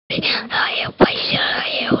Hey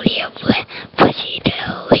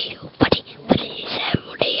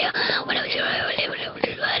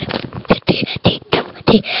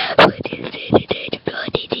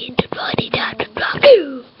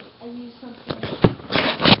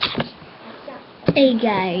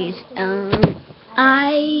guys,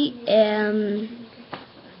 I am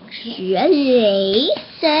Jelly,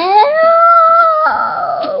 so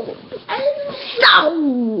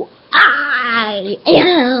I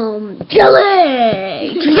am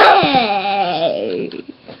Jelly today,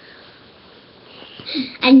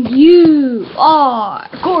 and you are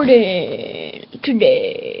Gordon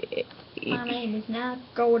today. My name is not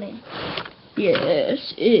Gordon.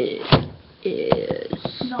 Yes, it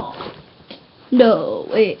is. No. No,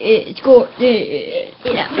 it is Gordon.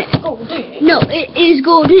 It's Gordon. No, it is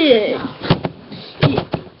Gordon.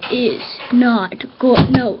 It is not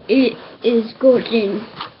Gordon. No, it is Gordon.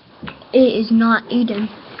 It is not Eden.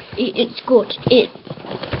 It's Gordon.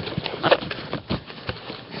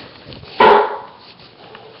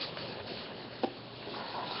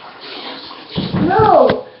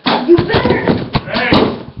 No, you better.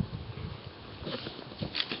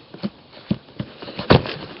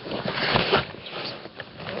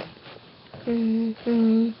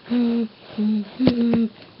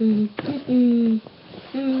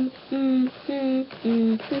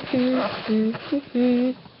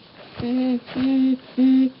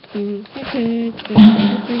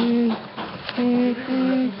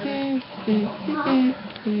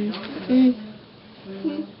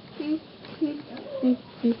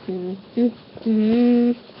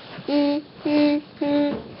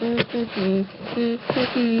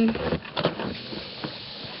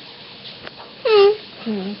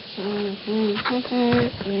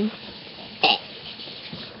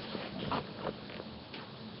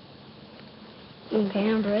 Okay,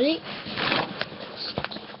 I'm ready.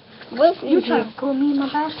 What? You trying to pull me in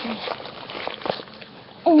my bathroom?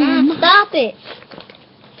 Oh, Stop it!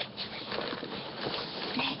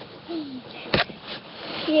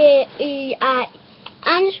 Yeah,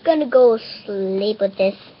 I'm just gonna go sleep with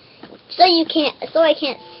this, so I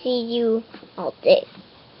can't see you all day.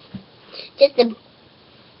 Just a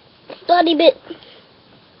bloody bit.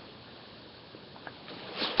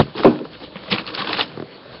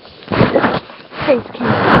 Face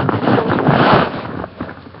cam.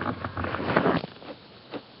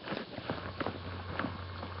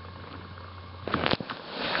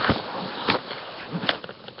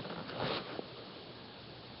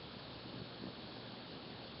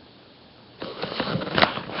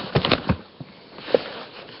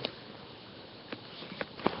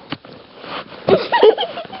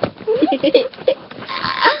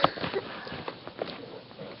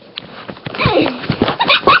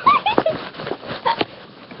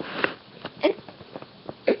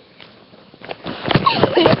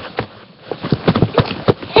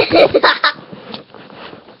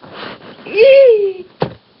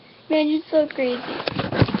 Man, you're so crazy.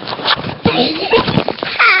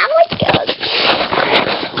 Oh my God.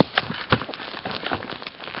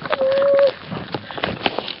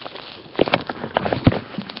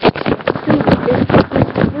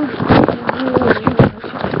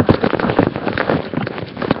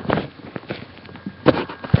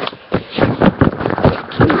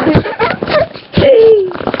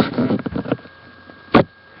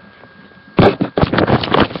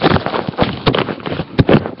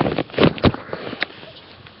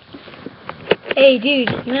 Hey, dude,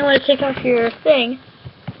 you might want to take off your thing.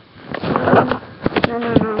 No.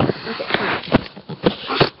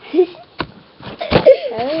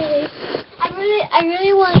 Okay. I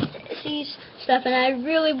really want to see stuff, and I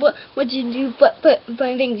really want you to do but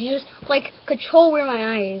things. You just like control where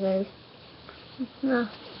my eyes is. No.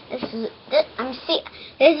 This is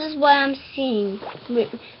what I'm seeing.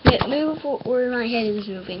 Move where my head is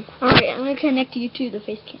moving. Alright, I'm gonna connect you to the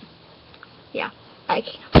face cam. Yeah, I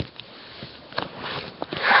can.